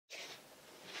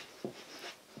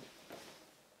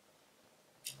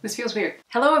This feels weird.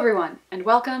 Hello everyone, and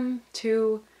welcome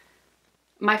to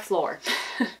my floor.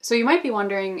 So you might be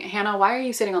wondering, Hannah, why are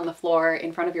you sitting on the floor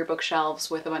in front of your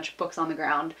bookshelves with a bunch of books on the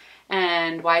ground?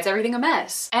 And why is everything a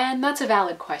mess? And that's a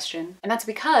valid question. And that's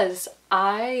because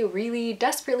I really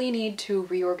desperately need to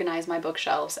reorganize my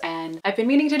bookshelves, and I've been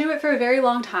meaning to do it for a very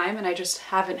long time, and I just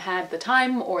haven't had the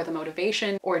time or the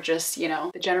motivation or just, you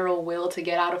know, the general will to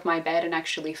get out of my bed and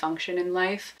actually function in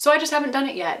life. So I just haven't done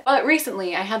it yet. But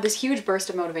recently I had this huge burst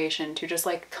of motivation to just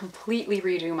like completely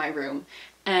redo my room.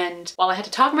 And while I had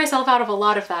to talk myself out of a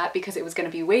lot of that because it was going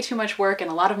to be way too much work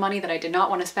and a lot of money that I did not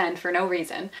want to spend for no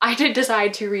reason, I did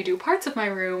decide to redo parts of my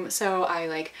room. So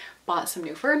I bought some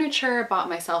new furniture, bought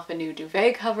myself a new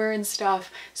duvet cover and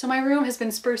stuff. So my room has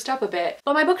been spruced up a bit,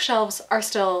 but my bookshelves are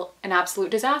still an absolute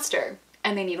disaster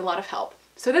and they need a lot of help.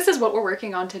 So this is what we're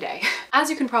working on today.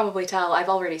 As you can probably tell, I've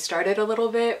already started a little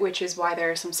bit, which is why there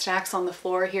are some stacks on the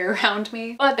floor here around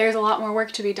me. But there's a lot more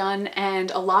work to be done and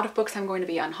a lot of books I'm going to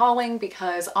be unhauling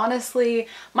because honestly,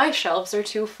 my shelves are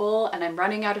too full and I'm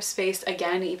running out of space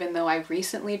again, even though I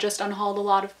recently just unhauled a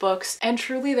lot of books. And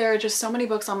truly there are just so many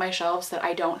books on my shelves that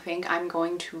I don't think I'm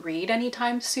going to read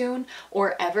anytime soon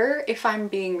or ever, if I'm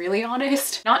being really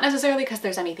honest. Not necessarily because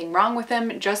there's anything wrong with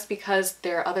them, just because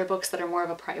there are other books that are more of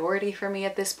a priority for me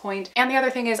at this point. And the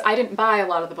other thing is I didn't buy a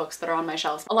lot of the books that are on my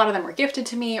shelves. A lot of them were gifted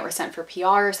to me or sent for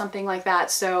PR or something like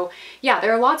that. So yeah,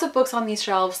 there are lots of books on these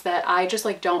shelves that I just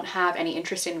don't have any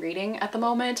interest in reading at the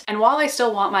moment. And while I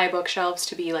still want my bookshelves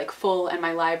to be full and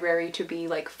my library to be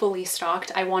fully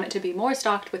stocked, I want it to be more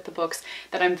stocked with the books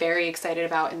that I'm very excited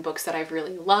about and books that I've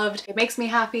really loved. It makes me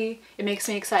happy, it makes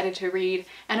me excited to read,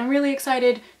 and I'm really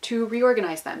excited to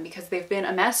reorganize them because they've been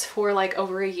a mess for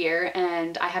over a year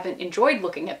and I haven't enjoyed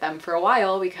looking at them for a while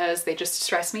because they just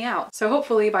stress me out. So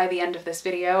hopefully by the end of this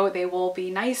video, they will be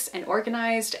nice and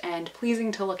organized and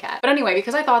pleasing to look at. But anyway,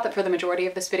 because I thought that for the majority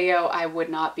of this video, I would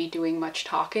not be doing much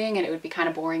talking and it would be kind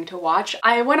of boring to watch,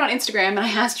 I went on Instagram and I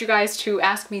asked you guys to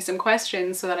ask me some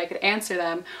questions so that I could answer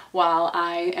them while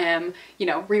I am,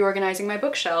 reorganizing my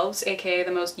bookshelves, aka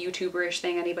the most YouTuber-ish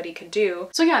thing anybody could do.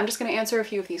 So yeah, I'm just gonna answer a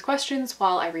few of these questions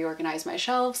while I reorganize my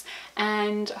shelves,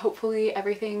 and hopefully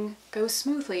everything goes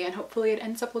smoothly and hopefully it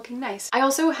ends up looking nice. I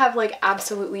also have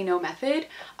absolutely no method.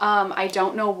 I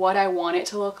don't know what I want it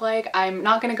to look like. I'm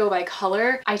not gonna go by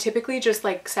color. I typically just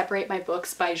separate my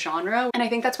books by genre, and I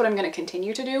think that's what I'm gonna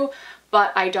continue to do,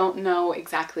 but I don't know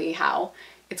exactly how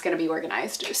it's gonna be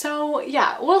organized. So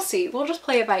yeah, we'll see. We'll just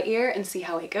play it by ear and see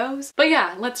how it goes. But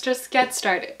yeah, let's just get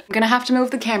started. I'm gonna have to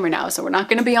move the camera now, so we're not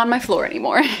gonna be on my floor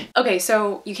anymore. Okay,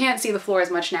 so you can't see the floor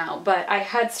as much now, but I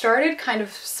had started kind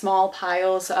of small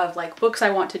piles of books I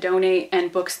want to donate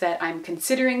and books that I'm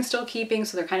considering still keeping,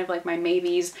 so they're kind of my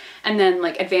maybes, and then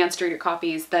advanced reader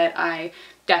copies that I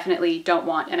definitely don't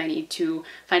want and I need to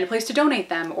find a place to donate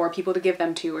them or people to give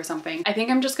them to or something. I think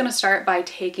I'm just gonna start by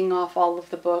taking off all of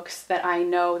the books that I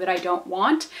know that I don't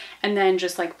want and then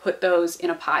just put those in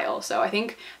a pile. So I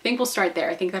think we'll start there.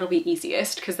 I think that'll be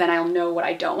easiest because then I'll know what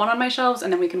I don't want on my shelves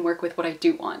and then we can work with what I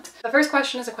do want. The first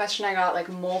question is a question I got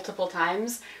multiple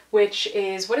times, which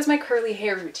is, what is my curly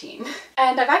hair routine?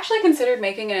 And I've actually considered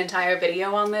making an entire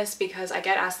video on this because I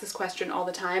get asked this question all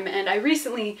the time, and I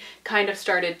recently kind of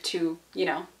started to,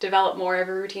 develop more of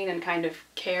a routine and kind of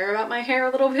care about my hair a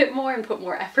little bit more and put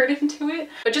more effort into it.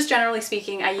 But just generally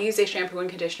speaking, I use a shampoo and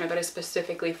conditioner that is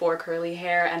specifically for curly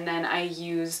hair, and then I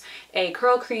use a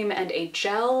curl cream and a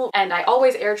gel, and I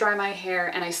always air dry my hair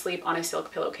and I sleep on a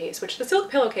silk pillowcase, which the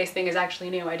silk pillowcase thing is actually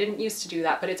new. I didn't used to do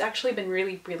that, but it's actually been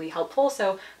really, really helpful.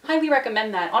 So highly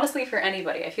recommend that, honestly, for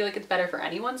anybody. I feel like it's better for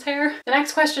anyone's hair. The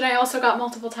next question I also got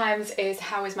multiple times is,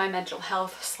 how is my mental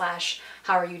health /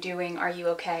 how are you doing? Are you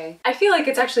okay? I feel like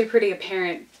it's actually pretty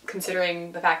apparent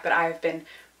considering the fact that I've been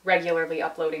regularly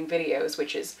uploading videos,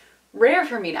 which is rare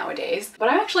for me nowadays, but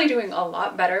I'm actually doing a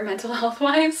lot better mental health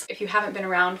wise. If you haven't been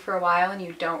around for a while and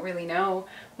you don't really know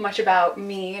much about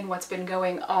me and what's been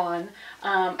going on,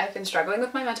 I've been struggling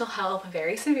with my mental health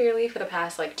very severely for the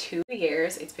past 2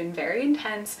 years. It's been very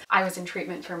intense. I was in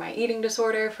treatment for my eating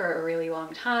disorder for a really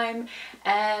long time,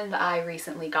 and I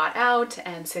recently got out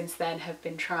and since then have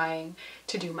been trying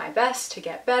to do my best to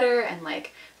get better and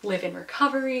live in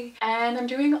recovery, and I'm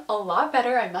doing a lot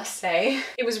better, I must say.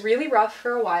 It was really rough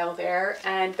for a while there,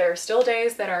 and there are still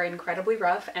days that are incredibly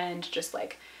rough and just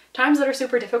times that are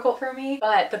super difficult for me,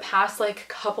 but the past like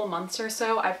couple months or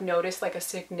so, I've noticed like a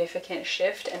significant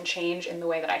shift and change in the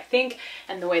way that I think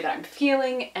and the way that I'm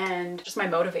feeling and just my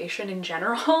motivation in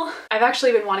general. I've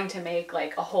actually been wanting to make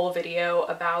like a whole video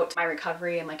about my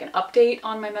recovery and like an update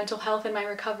on my mental health and my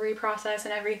recovery process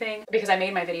and everything, because I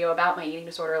made my video about my eating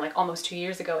disorder like almost 2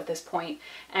 years ago at this point,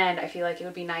 and I feel like it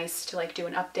would be nice to like do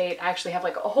an update. I actually have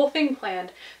like a whole thing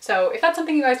planned, so if that's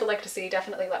something you guys would like to see,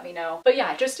 definitely let me know. But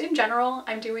yeah, just in general,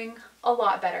 I'm doing a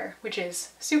lot better, which is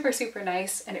super, super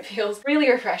nice, and it feels really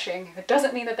refreshing. It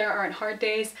doesn't mean that there aren't hard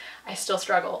days. I still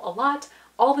struggle a lot,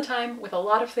 all the time, with a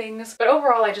lot of things, but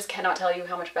overall I just cannot tell you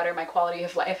how much better my quality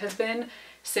of life has been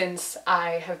since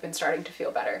I have been starting to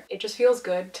feel better. It just feels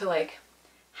good to like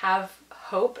have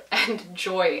hope and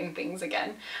joy in things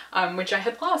again, which I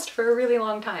had lost for a really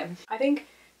long time. I think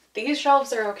these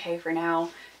shelves are okay for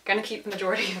now. Gonna keep the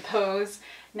majority of those.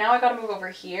 Now I gotta move over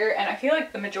here, and I feel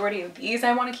like the majority of these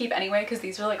I want to keep anyway because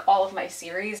these are like all of my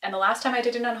series, and the last time I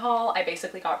did an unhaul I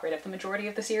basically got rid of the majority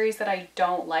of the series that I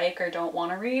don't like or don't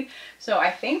want to read, so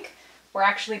I think we're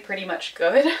actually pretty much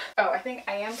good. Oh, I think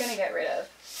I am gonna get rid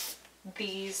of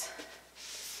these.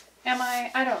 Am I?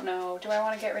 I don't know. Do I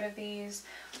want to get rid of these?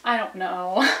 I don't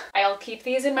know. I'll keep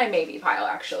these in my maybe pile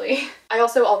actually. I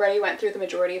also already went through the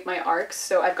majority of my arcs,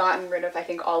 so I've gotten rid of I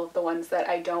think all of the ones that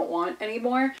I don't want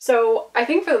anymore. So I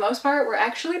think for the most part we're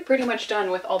actually pretty much done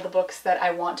with all the books that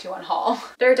I want to unhaul.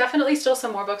 There are definitely still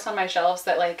some more books on my shelves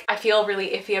that like I feel really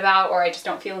iffy about or I just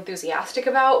don't feel enthusiastic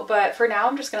about, but for now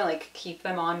I'm just gonna like keep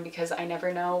them on because I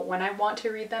never know when I want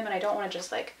to read them and I don't want to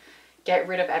just like get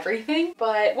rid of everything.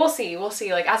 But we'll see,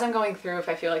 like as I'm going through, if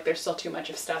I feel like there's still too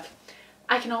much of stuff,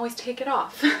 I can always take it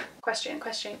off. Question.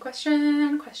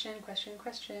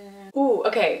 Ooh,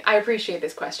 okay, I appreciate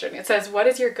this question. It says, what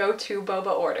is your go-to boba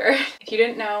order? If you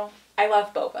didn't know, I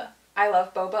love boba. I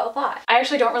love boba a lot. I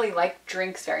actually don't really like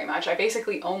drinks very much. I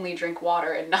basically only drink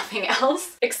water and nothing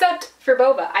else except for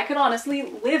boba. I could honestly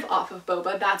live off of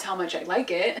boba. That's how much I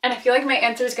like it. And I feel like my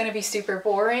answer is gonna be super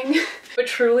boring, but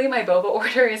truly my boba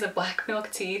order is a black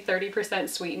milk tea, 30%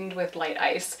 sweetened with light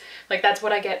ice. Like that's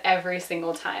what I get every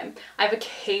single time. I've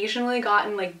occasionally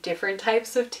gotten like different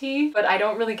types of tea, but I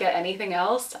don't really get anything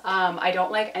else. I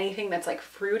don't like anything that's like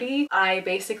fruity. I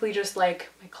basically just like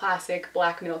my classic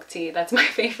black milk tea. That's my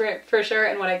favorite for sure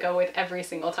and what I go with every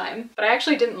single time. But I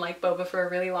actually didn't like boba for a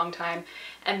really long time,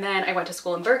 and then I went to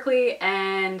school in Berkeley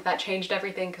and that changed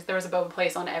everything because there was a boba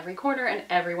place on every corner and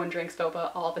everyone drinks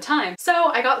boba all the time. So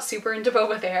I got super into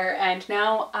boba there and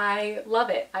now I love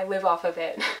it. I live off of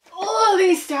it. Oh,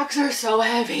 these stacks are so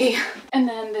heavy. And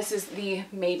then this is the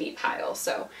maybe pile,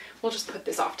 so we'll just put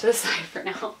this off to the side for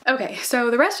now. Okay, so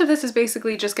the rest of this is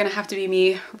basically just gonna have to be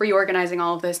me reorganizing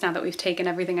all of this now that we've taken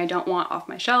everything I don't want off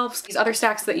my shelves. These other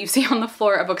stacks that you see on the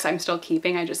floor are books I'm still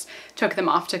keeping. I just took them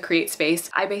off to create space.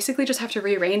 I basically just have to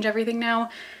rearrange everything now.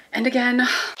 And again,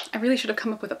 I really should have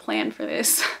come up with a plan for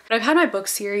this. But I've had my book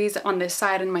series on this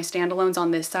side and my standalones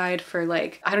on this side for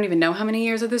like, I don't even know how many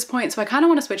years at this point. So I kind of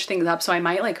want to switch things up. So I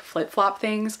might like flip flop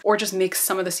things or just mix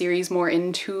some of the series more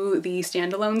into the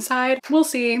standalone side. We'll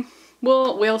see.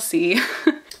 We'll see.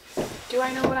 Do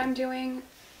I know what I'm doing?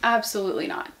 Absolutely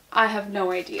not. I have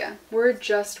no idea. We're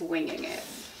just winging it.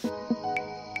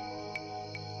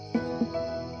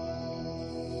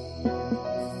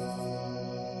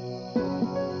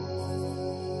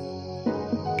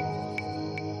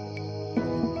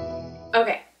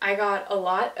 Okay, I got a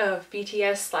lot of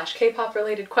BTS / K-pop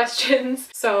related questions,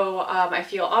 so I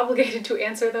feel obligated to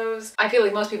answer those. I feel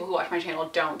like most people who watch my channel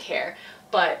don't care,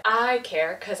 but I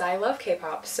care because I love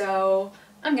K-pop, so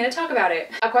I'm gonna talk about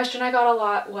it. A question I got a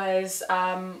lot was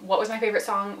what was my favorite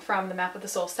song from the Map of the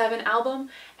Soul 7 album,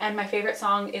 and my favorite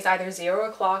song is either 0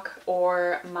 O'Clock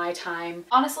or My Time.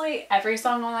 Honestly, every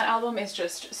song on that album is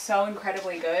just so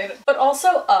incredibly good, but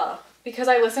also because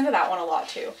I listen to that one a lot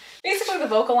too. Basically the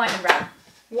vocal line and rap.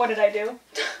 What did I do?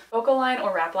 Vocal line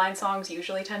or rap line songs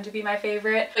usually tend to be my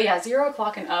favorite. But yeah, 0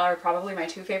 O'Clock and are probably my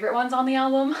two favorite ones on the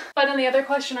album. But then the other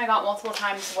question I got multiple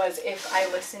times was if I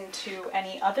listen to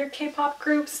any other K-pop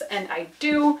groups, and I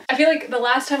do. I feel like the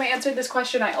last time I answered this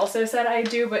question I also said I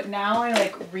do, but now I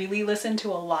like really listen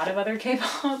to a lot of other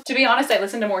K-pop. To be honest, I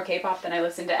listen to more K-pop than I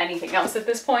listen to anything else at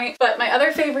this point. But my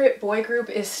other favorite boy group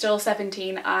is still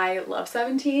 17. I love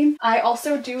 17. I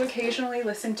also do occasionally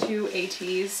listen to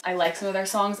ATEEZ. I like some of their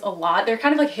songs a lot. They're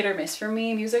kind of like hit or miss for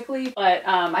me musically, but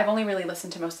I've only really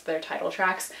listened to most of their title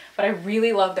tracks, but I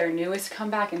really love their newest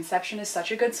comeback. Inception is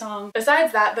such a good song.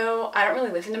 Besides that though, I don't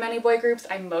really listen to many boy groups.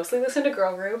 I mostly listen to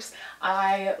girl groups.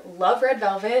 I love Red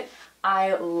Velvet.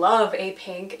 I love A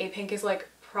Pink. A Pink is like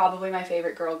probably my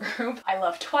favorite girl group. I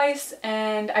love Twice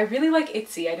and I really like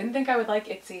ITZY. I didn't think I would like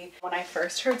ITZY when I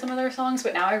first heard some of their songs,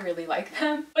 but now I really like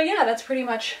them. But yeah, that's pretty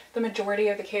much the majority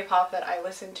of the K-pop that I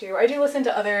listen to. I do listen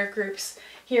to other groups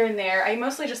here and there. I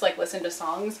mostly just like listen to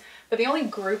songs, but the only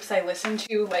groups I listen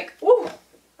to, like, ooh,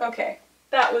 okay,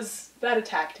 that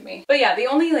attacked me. But yeah, the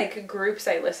only like groups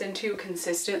I listen to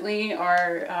consistently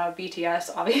are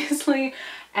BTS, obviously,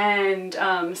 and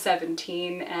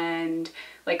 17 and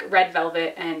like Red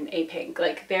Velvet and A-Pink.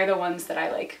 Like, they're the ones that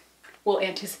I like will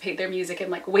anticipate their music and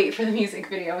like wait for the music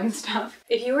video and stuff.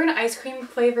 If you were an ice cream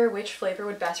flavor, which flavor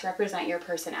would best represent your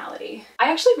personality?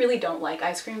 I actually really don't like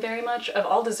ice cream very much. Of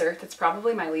all desserts, it's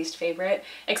probably my least favorite,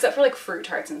 except for like fruit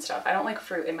tarts and stuff. I don't like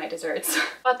fruit in my desserts.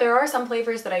 But there are some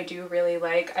flavors that I do really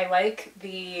like. I like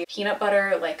the peanut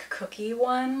butter like cookie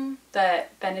one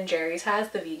that Ben & Jerry's has.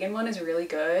 The vegan one is really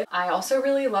good. I also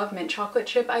really love mint chocolate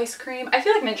chip ice cream. I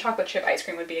feel like mint chocolate chip ice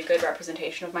cream would be a good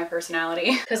representation of my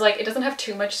personality because like it doesn't have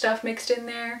too much stuff mixed in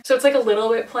there. So it's like a little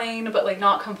bit plain, but like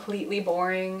not completely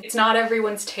boring. It's not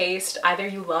everyone's taste. Either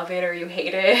you love it or you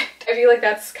hate it. I feel like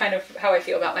that's kind of how I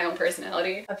feel about my own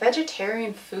personality. A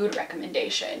vegetarian food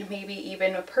recommendation, maybe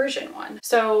even a Persian one.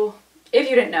 So if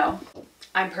you didn't know,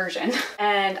 I'm Persian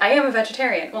and I am a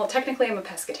vegetarian. Well, technically I'm a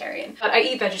pescatarian, but I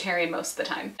eat vegetarian most of the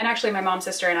time. And actually my mom,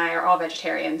 sister, and I are all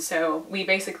vegetarian, so we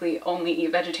basically only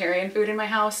eat vegetarian food in my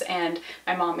house, and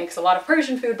my mom makes a lot of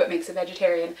Persian food but makes it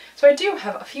vegetarian. So I do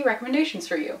have a few recommendations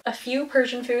for you. A few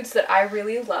Persian foods that I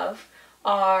really love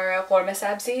are ghormeh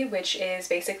sabzi, which is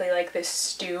basically like this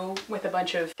stew with a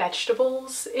bunch of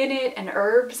vegetables in it and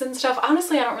herbs and stuff.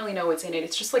 Honestly, I don't really know what's in it.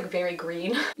 It's just like very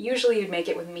green. Usually you'd make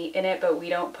it with meat in it, but we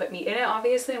don't put meat in it,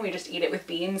 obviously, and we just eat it with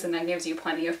beans, and that gives you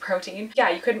plenty of protein.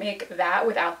 Yeah, you could make that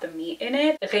without the meat in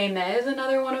it. Reorganizing is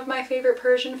another one of my favorite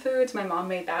Persian foods. My mom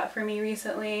made that for me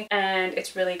recently, and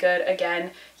it's really good.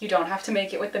 Again, you don't have to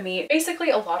make it with the meat.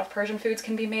 Basically, a lot of Persian foods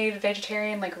can be made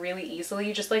vegetarian like really easily.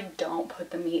 You just like don't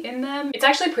put the meat in them. It's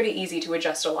actually pretty easy to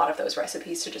adjust a lot of those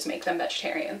recipes to just make them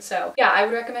vegetarian. So yeah, I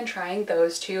would recommend trying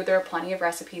those too. There are plenty of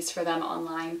recipes for them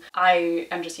online. I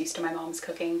am just used to my mom's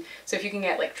cooking. So if you can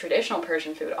get like traditional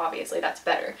Persian food, obviously that's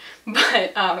better.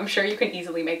 But I'm sure you can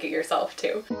easily make it yourself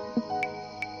too.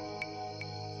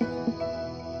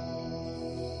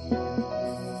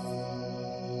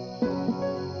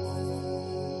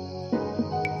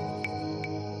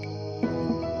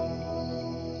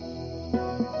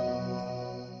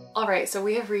 Alright, so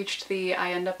we have reached the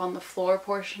I end up on the floor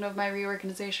portion of my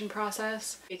reorganization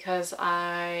process because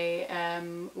I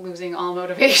am losing all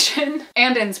motivation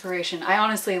and inspiration. I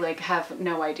honestly like have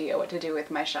no idea what to do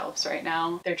with my shelves right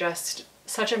now. They're just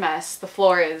such a mess. The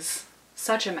floor is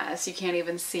such a mess. You can't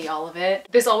even see all of it.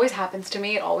 This always happens to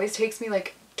me. It always takes me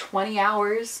like 20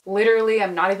 hours. Literally,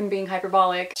 I'm not even being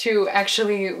hyperbolic, to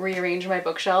actually rearrange my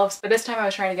bookshelves. But this time I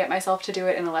was trying to get myself to do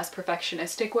it in a less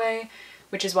perfectionistic way,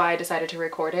 which is why I decided to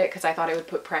record it, because I thought it would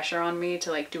put pressure on me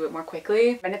to like do it more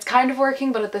quickly. And it's kind of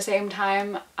working, but at the same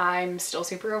time, I'm still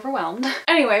super overwhelmed.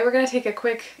 Anyway, we're gonna take a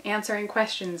quick answering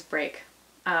questions break.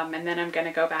 And then I'm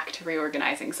gonna go back to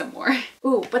reorganizing some more.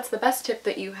 Ooh, what's the best tip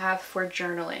that you have for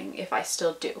journaling if I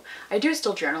still do? I do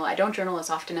still journal. I don't journal as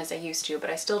often as I used to, but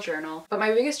I still journal. But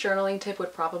my biggest journaling tip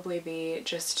would probably be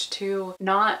just to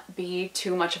not be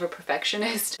too much of a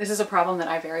perfectionist. This is a problem that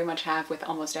I very much have with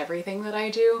almost everything that I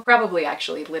do. Probably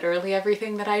actually literally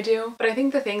everything that I do. But I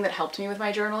think the thing that helped me with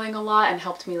my journaling a lot and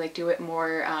helped me like do it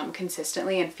more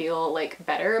consistently and feel like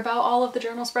better about all of the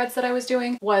journal spreads that I was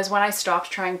doing was when I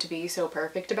stopped trying to be so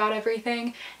perfect about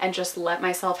everything and just let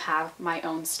myself have my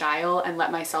own style and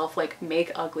let myself like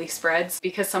make ugly spreads,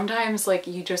 because sometimes like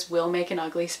you just will make an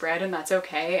ugly spread and that's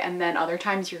okay, and then other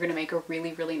times you're gonna make a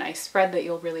really nice spread that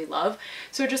you'll really love.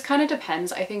 So it just kind of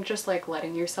depends. I think just like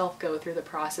letting yourself go through the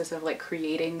process of like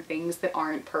creating things that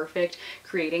aren't perfect,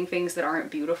 creating things that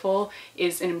aren't beautiful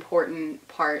is an important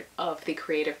part of the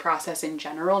creative process in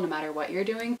general, no matter what you're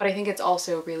doing. But I think it's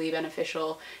also really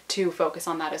beneficial to focus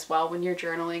on that as well when you're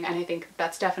journaling, and I think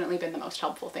that's definitely been the most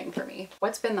helpful thing for me.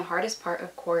 What's been the hardest part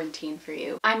of quarantine for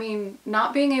you? I mean,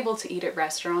 not being able to eat at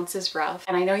restaurants is rough,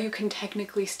 and I know you can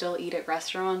technically still eat at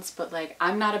restaurants, but like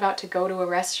I'm not about to go to a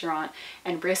restaurant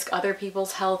and risk other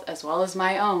people's health as well as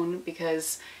my own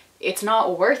because it's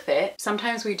not worth it.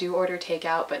 Sometimes we do order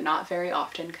takeout, but not very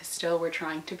often because still we're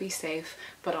trying to be safe,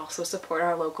 but also support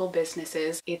our local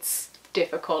businesses. It's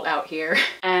difficult out here.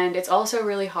 And it's also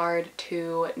really hard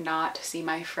to not see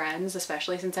my friends,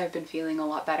 especially since I've been feeling a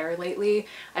lot better lately.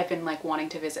 I've been like wanting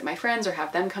to visit my friends or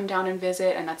have them come down and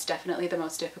visit, and that's definitely the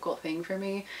most difficult thing for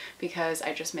me because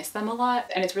I just miss them a lot,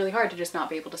 and it's really hard to just not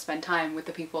be able to spend time with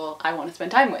the people I want to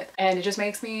spend time with, and it just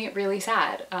makes me really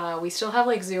sad. We still have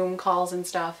like Zoom calls and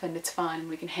stuff, and it's fun and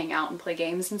we can hang out and play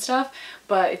games and stuff,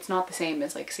 but it's not the same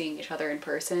as like seeing each other in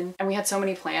person. And we had so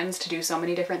many plans to do so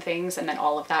many different things, and then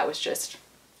all of that was just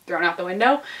thrown out the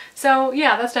window. So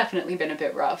yeah, that's definitely been a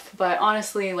bit rough, but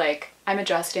honestly, like, I'm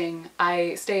adjusting.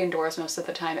 I stay indoors most of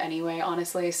the time anyway,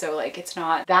 honestly, so like it's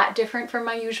not that different from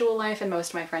my usual life, and most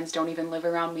of my friends don't even live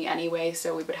around me anyway,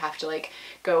 so we would have to like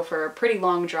go for a pretty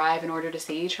long drive in order to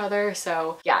see each other.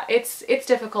 So yeah, it's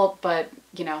difficult, but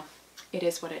you know, it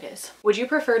is what it is. Would you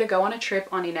prefer to go on a trip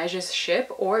on Inej's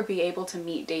ship or be able to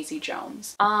meet Daisy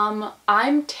Jones?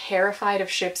 I'm terrified of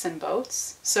ships and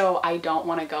boats, so I don't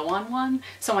want to go on one.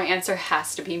 So my answer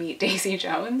has to be meet Daisy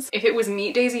Jones. If it was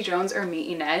meet Daisy Jones or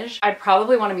meet Inej, I'd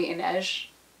probably want to meet Inej,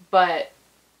 but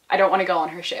I don't want to go on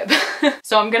her ship.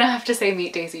 So I'm gonna have to say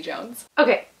meet Daisy Jones.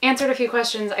 Okay, answered a few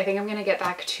questions. I think I'm gonna get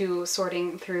back to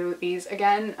sorting through these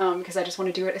again because I just want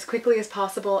to do it as quickly as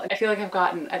possible. I feel like I've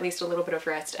gotten at least a little bit of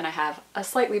rest and I have a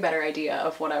slightly better idea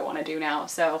of what I want to do now.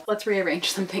 So let's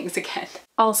rearrange some things again.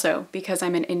 Also, because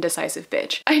I'm an indecisive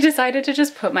bitch, I decided to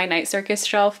just put my Night Circus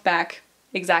shelf back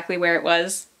exactly where it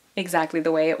was, exactly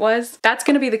the way it was. That's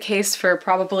gonna be the case for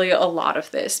probably a lot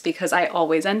of this because I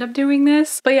always end up doing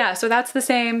this. But yeah, so that's the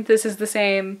same, this is the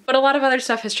same, but a lot of other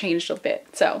stuff has changed a bit.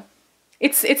 So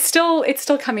it's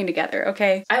still coming together,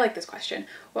 okay? I like this question.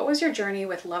 What was your journey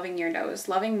with loving your nose?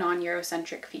 Loving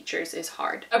non-Eurocentric features is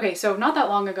hard. Okay, so not that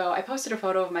long ago, I posted a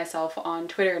photo of myself on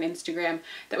Twitter and Instagram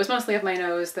that was mostly of my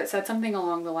nose that said something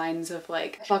along the lines of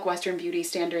like, fuck Western beauty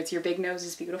standards, your big nose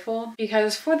is beautiful.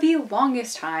 Because for the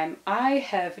longest time, I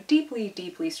have deeply,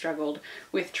 deeply struggled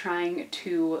with trying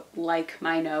to like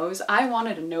my nose. I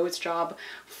wanted a nose job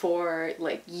for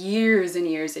like years and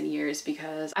years and years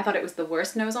because I thought it was the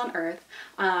worst nose on earth.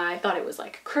 I thought it was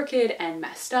like crooked and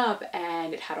messed up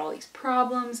and it had all these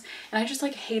problems, and I just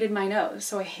like hated my nose.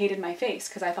 So I hated my face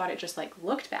because I thought it just like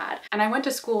looked bad. And I went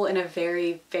to school in a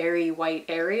very, very white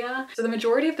area. So the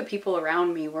majority of the people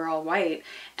around me were all white,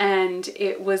 and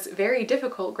it was very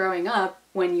difficult growing up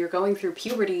when you're going through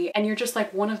puberty and you're just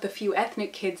like one of the few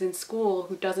ethnic kids in school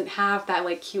who doesn't have that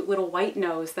like cute little white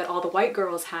nose that all the white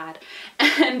girls had.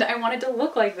 And I wanted to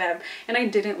look like them and I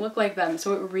didn't look like them,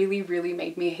 so it really, really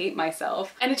made me hate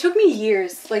myself. And it took me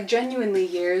years, like genuinely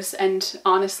years, and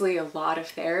honestly a lot of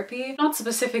therapy. Not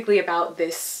specifically about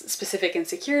this specific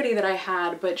insecurity that I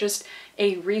had, but just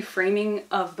a reframing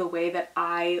of the way that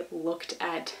I looked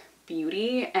at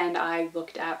beauty and I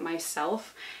looked at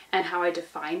myself and how I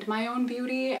defined my own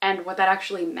beauty and what that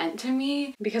actually meant to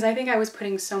me, because I think I was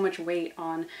putting so much weight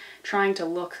on trying to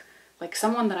look like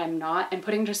someone that I'm not and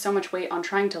putting just so much weight on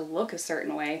trying to look a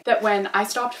certain way that when I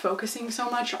stopped focusing so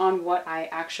much on what I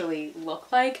actually look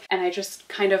like and I just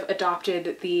kind of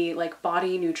adopted the like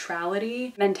body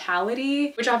neutrality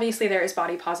mentality, which obviously there is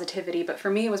body positivity, but for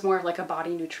me it was more of like a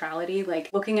body neutrality, like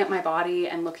looking at my body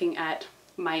and looking at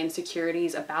my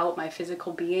insecurities about my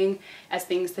physical being as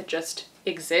things that just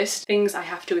exist, things I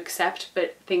have to accept,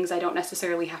 but things I don't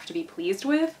necessarily have to be pleased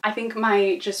with. I think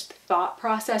my just thought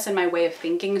process and my way of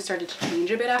thinking started to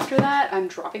change a bit after that. I'm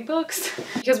dropping books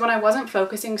because when I wasn't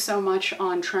focusing so much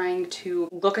on trying to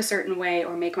look a certain way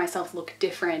or make myself look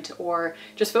different or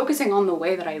just focusing on the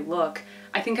way that I look,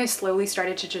 I think I slowly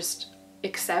started to just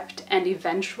accept, and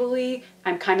eventually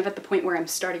I'm kind of at the point where I'm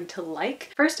starting to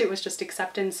like. First it was just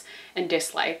acceptance and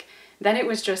dislike, then it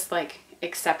was just like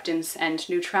acceptance and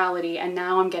neutrality, and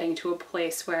now I'm getting to a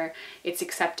place where it's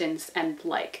acceptance and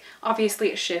like. Obviously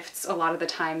it shifts a lot of the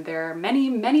time. There are many,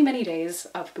 many, many days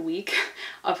of the week,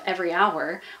 of every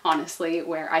hour, honestly,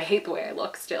 where I hate the way I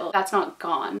look still. That's not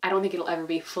gone. I don't think it'll ever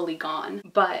be fully gone,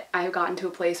 but I've gotten to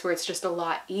a place where it's just a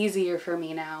lot easier for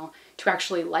me now to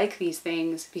actually like these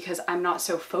things because I'm not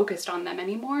so focused on them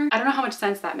anymore. I don't know how much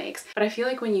sense that makes, but I feel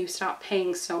like when you stop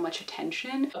paying so much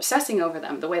attention, obsessing over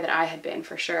them the way that I had been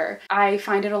for sure, I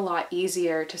find it a lot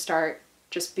easier to start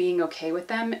just being okay with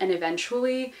them and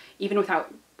eventually, even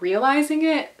without realizing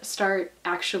it, start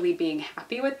actually being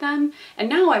happy with them. And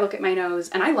now I look at my nose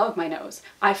and I love my nose.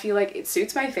 I feel like it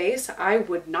suits my face. I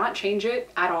would not change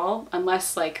it at all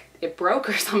unless like it broke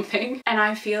or something. And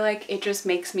I feel like it just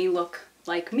makes me look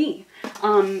like me.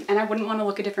 And I wouldn't want to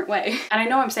look a different way. And I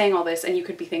know I'm saying all this and you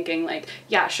could be thinking like,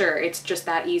 yeah, sure, it's just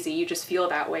that easy. You just feel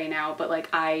that way now, but like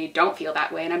I don't feel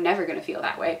that way and I'm never gonna feel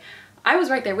that way. I was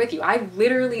right there with you. I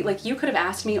literally, like, you could have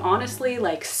asked me honestly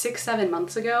like 6-7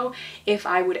 months ago if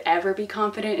I would ever be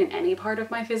confident in any part of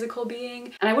my physical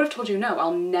being, and I would have told you no,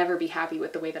 I'll never be happy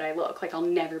with the way that I look. Like, I'll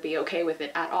never be okay with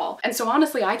it at all. And so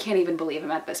honestly, I can't even believe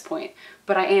him at this point,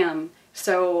 but I am.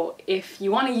 So if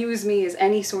you want to use me as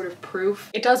any sort of proof,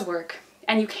 it does work.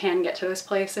 And you can get to this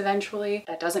place eventually.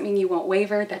 That doesn't mean you won't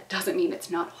waver. That doesn't mean it's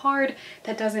not hard.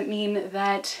 That doesn't mean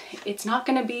that it's not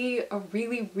gonna be a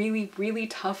really, really, really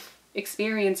tough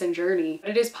experience and journey.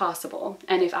 But it is possible.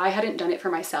 And if I hadn't done it for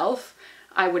myself,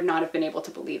 I would not have been able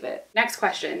to believe it. Next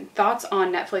question, thoughts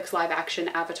on Netflix live action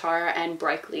Avatar and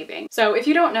Bryke leaving. So if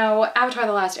you don't know, Avatar: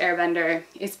 The Last Airbender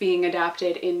is being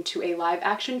adapted into a live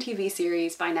action TV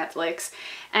series by Netflix,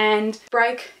 and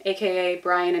Bryke, aka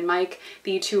Brian and Mike,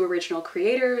 the two original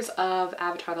creators of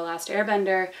Avatar: The Last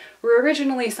Airbender, were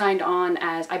originally signed on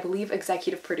as, I believe,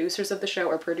 executive producers of the show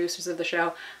or producers of the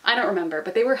show. I don't remember,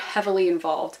 but they were heavily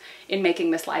involved in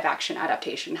making this live action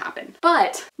adaptation happen.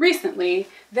 But recently,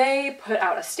 they put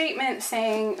out a statement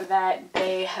saying that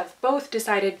they have both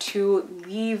decided to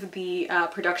leave the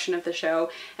production of the show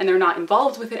and they're not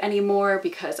involved with it anymore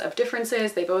because of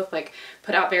differences. They both like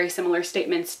put out very similar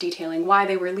statements detailing why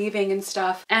they were leaving and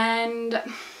stuff. And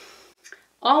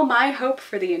all my hope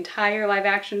for the entire live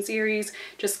action series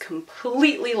just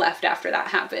completely left after that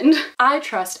happened. I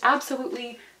trust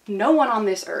absolutely no one on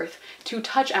this earth to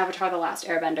touch Avatar: The Last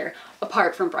Airbender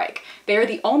apart from Bryke. They are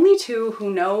the only two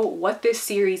who know what this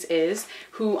series is,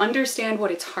 who understand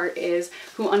what its heart is,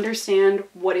 who understand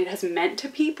what it has meant to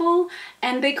people,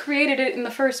 and they created it in the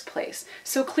first place.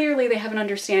 So clearly they have an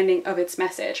understanding of its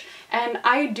message. And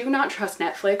I do not trust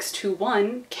Netflix to,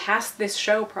 one, cast this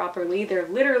show properly. They're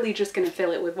literally just gonna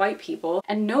fill it with white people,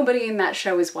 and nobody in that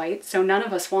show is white, so none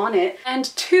of us want it. And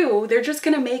two, they're just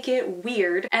gonna make it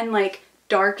weird and like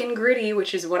dark and gritty,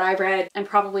 which is what I read, and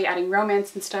probably adding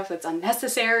romance and stuff that's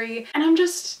unnecessary, and I'm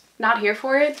just not here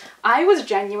for it. I was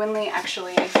genuinely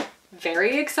actually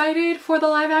very excited for the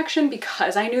live action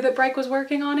because I knew that Bryke was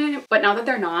working on it, but now that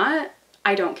they're not,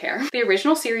 I don't care. The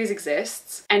original series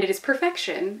exists and it is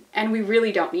perfection, and we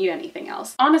really don't need anything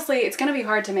else. Honestly, it's gonna be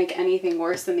hard to make anything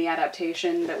worse than the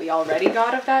adaptation that we already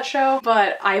got of that show,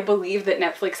 but I believe that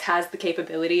Netflix has the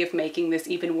capability of making this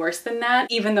even worse than that,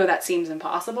 even though that seems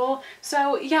impossible.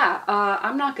 So yeah,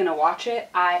 I'm not gonna watch it.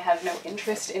 I have no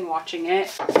interest in watching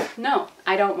it. No,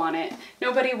 I don't want it.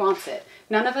 Nobody wants it.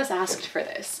 None of us asked for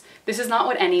this. This is not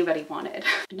what anybody wanted.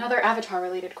 Another Avatar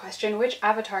related question, which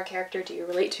Avatar character do you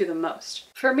relate to the most?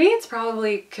 For me, it's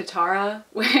probably Katara,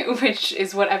 which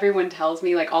is what everyone tells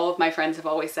me. Like, all of my friends have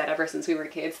always said ever since we were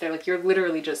kids. They're like, you're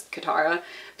literally just Katara,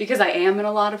 because I am in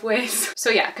a lot of ways.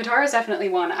 So yeah, Katara is definitely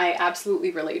one. I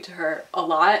absolutely relate to her a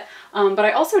lot, but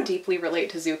I also deeply relate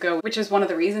to Zuko, which is one of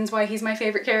the reasons why he's my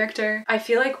favorite character. I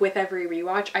feel like with every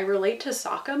rewatch, I relate to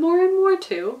Sokka more and more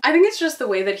too. I think it's just the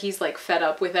way that he's like fed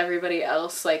up with everybody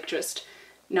else, like just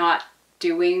not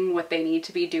doing what they need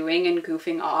to be doing and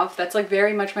goofing off. That's like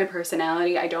very much my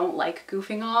personality. I don't like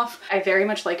goofing off. I very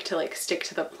much like to like stick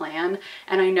to the plan,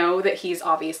 and I know that he's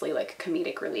obviously like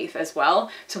comedic relief as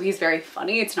well, so he's very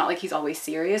funny. It's not like he's always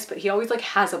serious, but he always like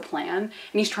has a plan and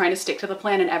he's trying to stick to the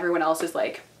plan, and everyone else is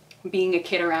like being a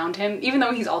kid around him. Even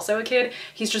though he's also a kid,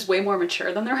 he's just way more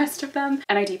mature than the rest of them.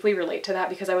 And I deeply relate to that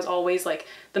because I was always like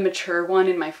the mature one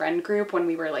in my friend group when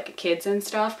we were like kids and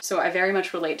stuff. So I very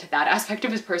much relate to that aspect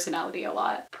of his personality a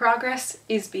lot. Progress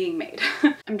is being made.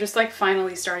 I'm just like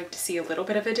finally starting to see a little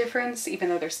bit of a difference, even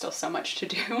though there's still so much to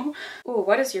do. Ooh,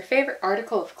 what is your favorite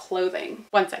article of clothing?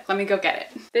 One sec, let me go get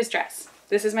it. This dress.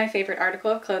 This is my favorite article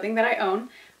of clothing that I own.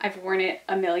 I've worn it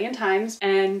a million times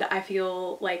and I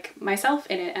feel like myself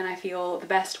in it, and I feel the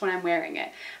best when I'm wearing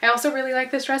it. I also really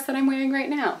like this dress that I'm wearing right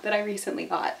now that I recently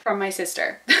got from my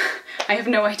sister. I have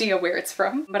no idea where it's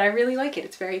from, but I really like it.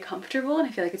 It's very comfortable and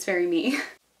I feel like it's very me.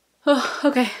 Oh,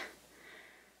 okay.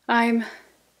 I'm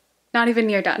not even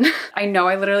near done. I know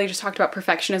I literally just talked about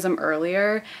perfectionism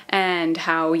earlier and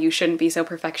how you shouldn't be so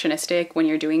perfectionistic when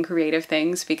you're doing creative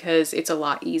things because it's a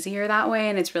lot easier that way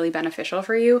and it's really beneficial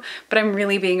for you, but I'm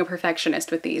really being a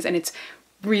perfectionist with these and it's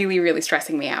really, really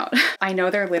stressing me out. I know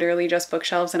they're literally just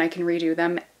bookshelves and I can redo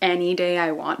them any day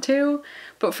I want to,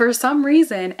 but for some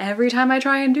reason, every time I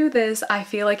try and do this, I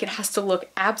feel like it has to look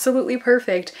absolutely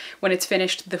perfect when it's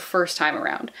finished the first time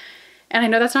around. And I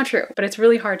know that's not true, but it's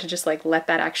really hard to just like let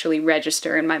that actually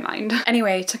register in my mind.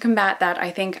 Anyway, to combat that,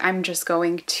 I think I'm just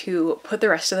going to put the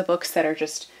rest of the books that are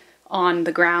just on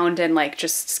the ground and like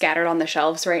just scattered on the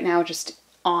shelves right now, just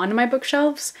on my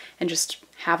bookshelves and just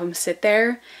have them sit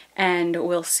there and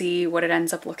we'll see what it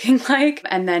ends up looking like,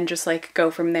 and then just like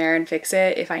go from there and fix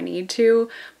it if I need to.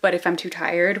 But if I'm too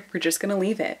tired, we're just gonna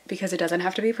leave it because it doesn't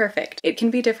have to be perfect. It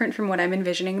can be different from what I'm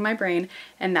envisioning in my brain,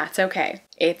 and that's okay.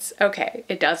 It's okay.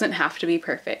 It doesn't have to be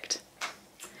perfect.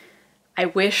 I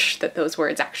wish that those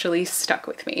words actually stuck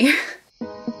with me.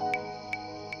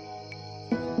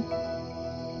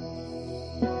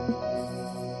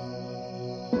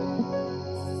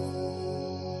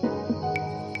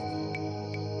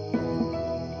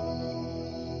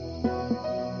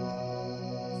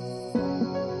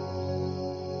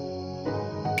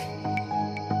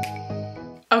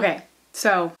 Okay,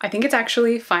 so I think it's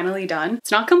actually finally done.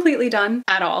 It's not completely done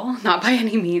at all, not by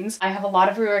any means. I have a lot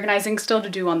of reorganizing still to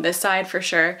do on this side for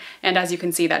sure. And as you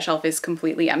can see, that shelf is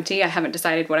completely empty. I haven't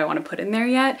decided what I want to put in there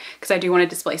yet because I do want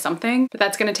to display something, but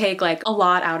that's going to take like a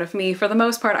lot out of me. For the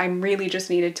most part, I'm really just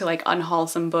needed to like unhaul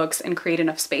some books and create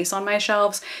enough space on my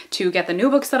shelves to get the new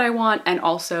books that I want, and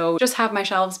also just have my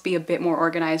shelves be a bit more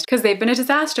organized because they've been a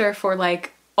disaster for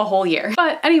like a whole year.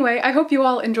 But anyway, I hope you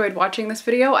all enjoyed watching this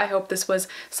video. I hope this was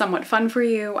somewhat fun for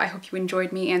you. I hope you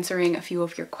enjoyed me answering a few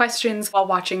of your questions while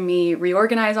watching me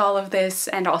reorganize all of this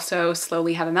and also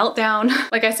slowly have a meltdown.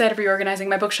 Like I said, reorganizing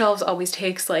my bookshelves always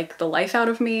takes like the life out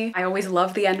of me. I always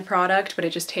love the end product, but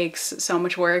it just takes so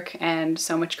much work and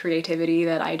so much creativity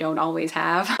that I don't always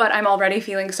have. But I'm already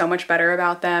feeling so much better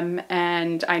about them,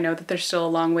 and I know that there's still a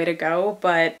long way to go,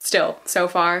 but still, so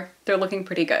far, they're looking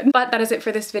pretty good. But that is it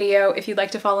for this video. If you'd like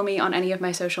to follow me on any of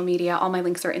my social media, all my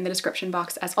links are in the description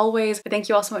box as always. But thank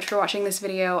you all so much for watching this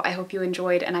video. I hope you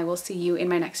enjoyed, and I will see you in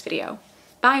my next video.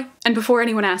 Bye! And before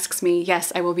anyone asks me,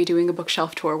 yes, I will be doing a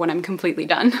bookshelf tour when I'm completely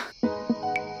done.